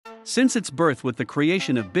Since its birth with the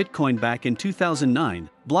creation of Bitcoin back in 2009,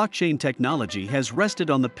 blockchain technology has rested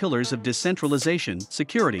on the pillars of decentralization,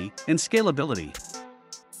 security, and scalability.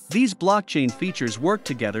 These blockchain features work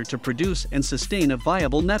together to produce and sustain a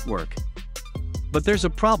viable network. But there's a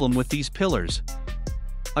problem with these pillars.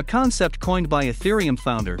 A concept coined by Ethereum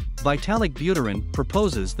founder, Vitalik Buterin,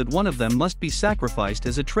 proposes that one of them must be sacrificed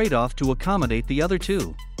as a trade-off to accommodate the other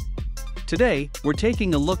two. Today, we're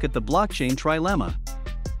taking a look at the blockchain trilemma.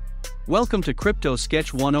 Welcome to Crypto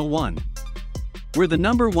Sketch 101. We're the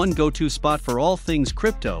 #1 go-to spot for all things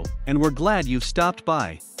crypto, and we're glad you've stopped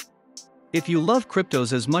by. If you love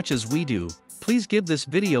cryptos as much as we do, please give this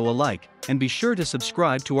video a like, and be sure to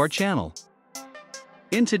subscribe to our channel.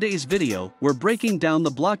 In today's video, we're breaking down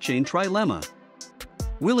the blockchain trilemma.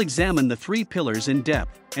 We'll examine the three pillars in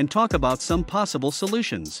depth, and talk about some possible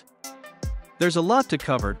solutions. There's a lot to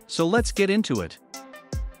cover, so let's get into it.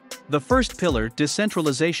 The first pillar,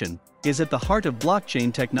 decentralization, is at the heart of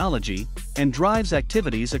blockchain technology, and drives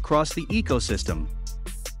activities across the ecosystem.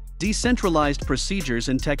 Decentralized procedures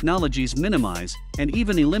and technologies minimize, and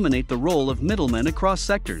even eliminate the role of middlemen across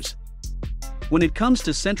sectors. When it comes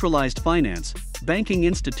to centralized finance, banking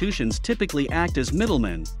institutions typically act as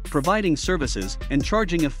middlemen, providing services and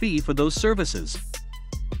charging a fee for those services.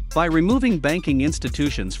 By removing banking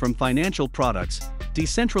institutions from financial products,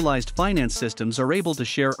 decentralized finance systems are able to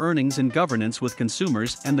share earnings and governance with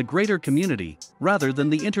consumers and the greater community, rather than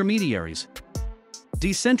the intermediaries.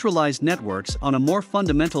 Decentralized networks, on a more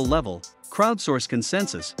fundamental level, crowdsource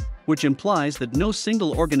consensus, which implies that no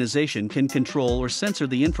single organization can control or censor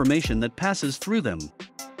the information that passes through them.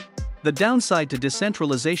 The downside to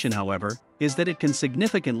decentralization, however, is that it can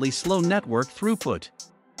significantly slow network throughput.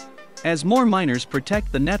 As more miners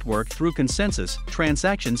protect the network through consensus,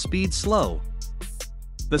 transaction speeds slow.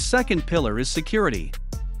 The second pillar is security.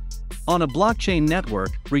 On a blockchain network,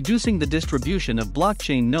 reducing the distribution of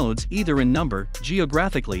blockchain nodes either in number,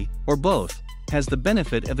 geographically, or both, has the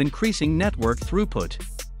benefit of increasing network throughput.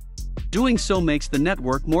 Doing so makes the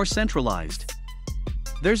network more centralized.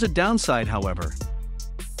 There's a downside, however.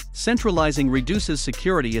 Centralizing reduces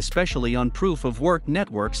security, especially on proof-of-work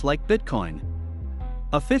networks like Bitcoin.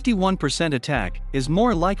 A 51% attack is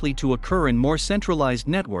more likely to occur in more centralized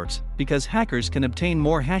networks because hackers can obtain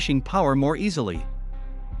more hashing power more easily.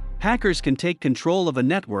 Hackers can take control of a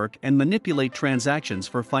network and manipulate transactions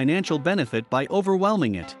for financial benefit by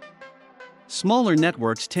overwhelming it. Smaller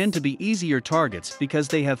networks tend to be easier targets because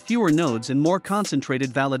they have fewer nodes and more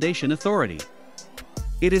concentrated validation authority.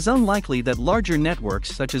 It is unlikely that larger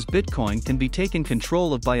networks such as Bitcoin can be taken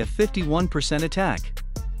control of by a 51% attack.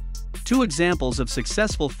 Two examples of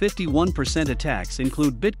successful 51% attacks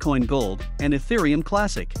include Bitcoin Gold and Ethereum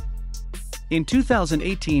Classic. In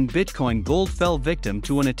 2018, Bitcoin Gold fell victim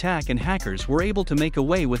to an attack and hackers were able to make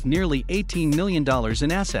away with nearly $18 million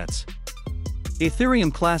in assets.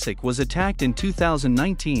 Ethereum Classic was attacked in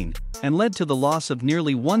 2019 and led to the loss of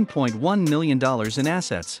nearly $1.1 million in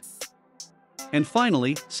assets. And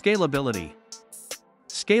finally, scalability.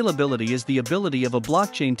 Scalability is the ability of a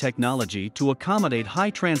blockchain technology to accommodate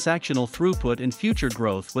high transactional throughput and future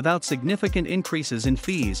growth without significant increases in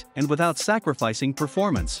fees and without sacrificing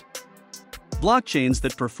performance. Blockchains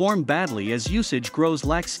that perform badly as usage grows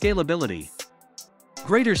lack scalability.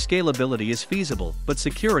 Greater scalability is feasible, but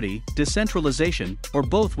security, decentralization, or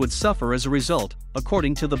both would suffer as a result,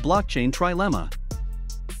 according to the blockchain trilemma.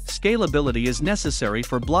 Scalability is necessary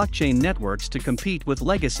for blockchain networks to compete with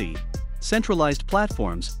legacy, centralized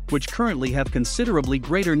platforms, which currently have considerably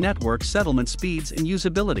greater network settlement speeds and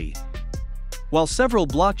usability. While several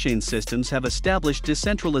blockchain systems have established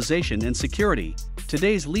decentralization and security,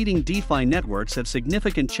 today's leading DeFi networks have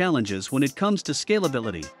significant challenges when it comes to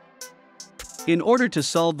scalability. In order to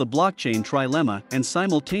solve the blockchain trilemma and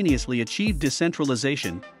simultaneously achieve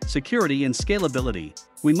decentralization, security and scalability,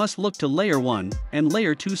 we must look to Layer 1 and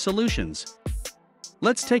Layer 2 solutions.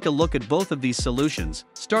 Let's take a look at both of these solutions,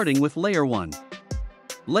 starting with Layer 1.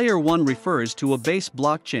 Layer 1 refers to a base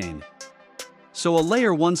blockchain. So a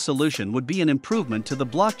Layer 1 solution would be an improvement to the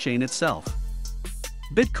blockchain itself.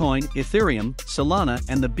 Bitcoin, Ethereum, Solana,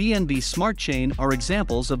 and the BNB Smart Chain are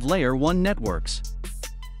examples of Layer 1 networks.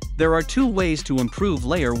 There are two ways to improve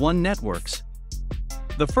Layer 1 networks.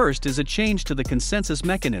 The first is a change to the consensus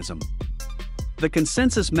mechanism. The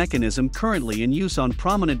consensus mechanism currently in use on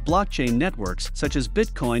prominent blockchain networks such as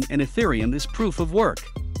Bitcoin and Ethereum is proof of work.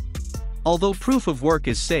 Although proof of work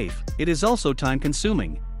is safe, it is also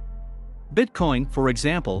time-consuming. Bitcoin, for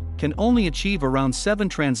example, can only achieve around 7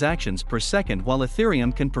 transactions per second, while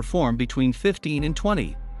Ethereum can perform between 15 and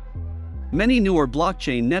 20. Many newer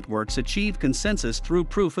blockchain networks achieve consensus through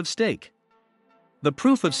proof of stake. The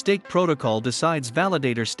proof-of-stake protocol decides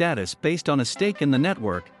validator status based on a stake in the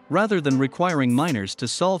network, rather than requiring miners to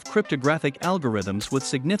solve cryptographic algorithms with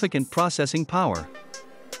significant processing power.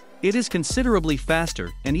 It is considerably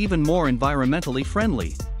faster and even more environmentally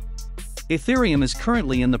friendly. Ethereum is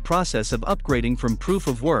currently in the process of upgrading from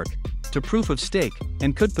proof-of-work to proof-of-stake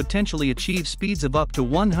and could potentially achieve speeds of up to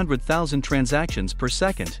 100,000 transactions per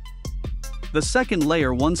second. The second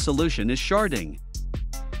Layer 1 solution is sharding.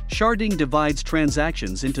 Sharding divides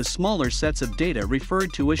transactions into smaller sets of data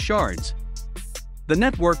referred to as shards. The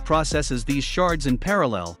network processes these shards in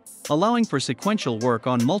parallel, allowing for sequential work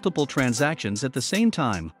on multiple transactions at the same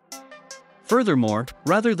time. Furthermore,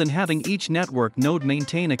 rather than having each network node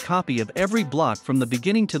maintain a copy of every block from the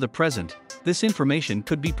beginning to the present, this information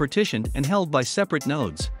could be partitioned and held by separate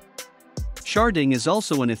nodes. Sharding is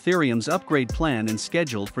also in Ethereum's upgrade plan and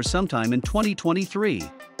scheduled for sometime in 2023.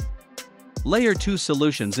 Layer 2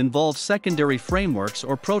 solutions involve secondary frameworks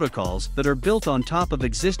or protocols that are built on top of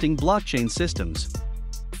existing blockchain systems.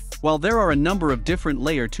 While there are a number of different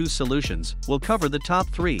Layer 2 solutions, we'll cover the top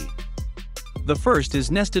 3. The first is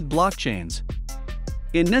nested blockchains.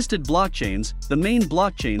 In nested blockchains, the main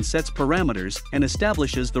blockchain sets parameters and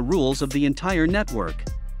establishes the rules of the entire network.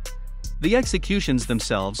 The executions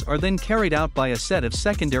themselves are then carried out by a set of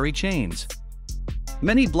secondary chains.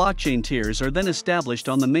 Many blockchain tiers are then established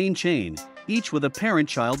on the main chain, each with a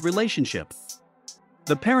parent-child relationship.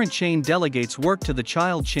 The parent chain delegates work to the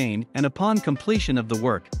child chain, and upon completion of the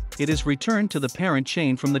work, it is returned to the parent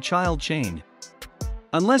chain from the child chain.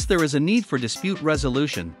 Unless there is a need for dispute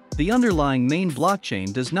resolution, the underlying main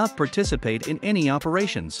blockchain does not participate in any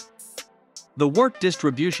operations. The work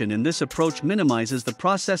distribution in this approach minimizes the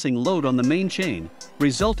processing load on the main chain,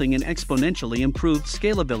 resulting in exponentially improved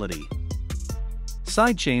scalability.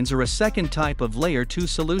 Sidechains are a second type of Layer 2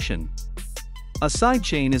 solution. A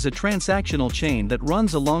sidechain is a transactional chain that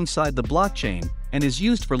runs alongside the blockchain and is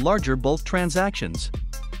used for larger bulk transactions.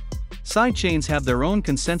 Sidechains have their own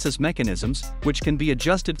consensus mechanisms, which can be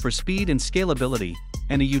adjusted for speed and scalability,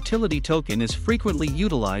 and a utility token is frequently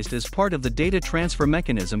utilized as part of the data transfer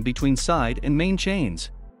mechanism between side and main chains.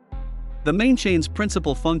 The main chain's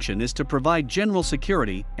principal function is to provide general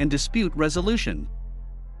security and dispute resolution.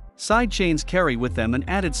 Sidechains carry with them an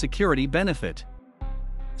added security benefit.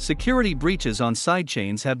 Security breaches on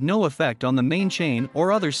sidechains have no effect on the main chain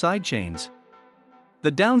or other sidechains.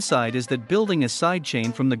 The downside is that building a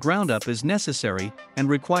sidechain from the ground up is necessary and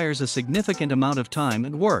requires a significant amount of time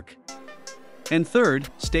and work. And third,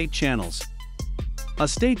 state channels. A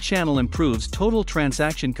state channel improves total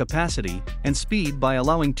transaction capacity and speed by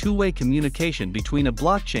allowing two-way communication between a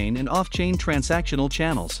blockchain and off-chain transactional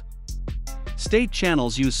channels. State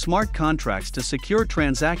channels use smart contracts to secure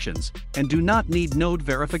transactions and do not need node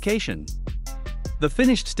verification. The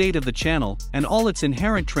finished state of the channel and all its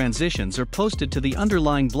inherent transitions are posted to the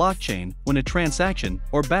underlying blockchain when a transaction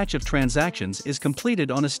or batch of transactions is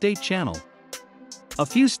completed on a state channel. A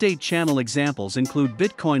few state channel examples include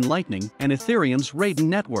Bitcoin Lightning and Ethereum's Raiden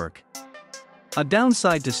network. A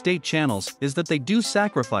downside to state channels is that they do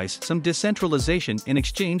sacrifice some decentralization in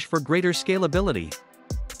exchange for greater scalability.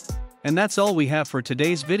 And that's all we have for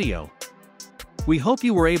today's video. We hope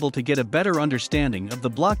you were able to get a better understanding of the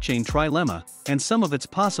blockchain trilemma and some of its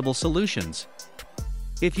possible solutions.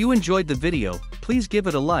 If you enjoyed the video, please give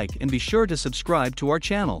it a like and be sure to subscribe to our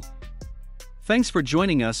channel. Thanks for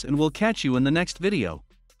joining us, and we'll catch you in the next video.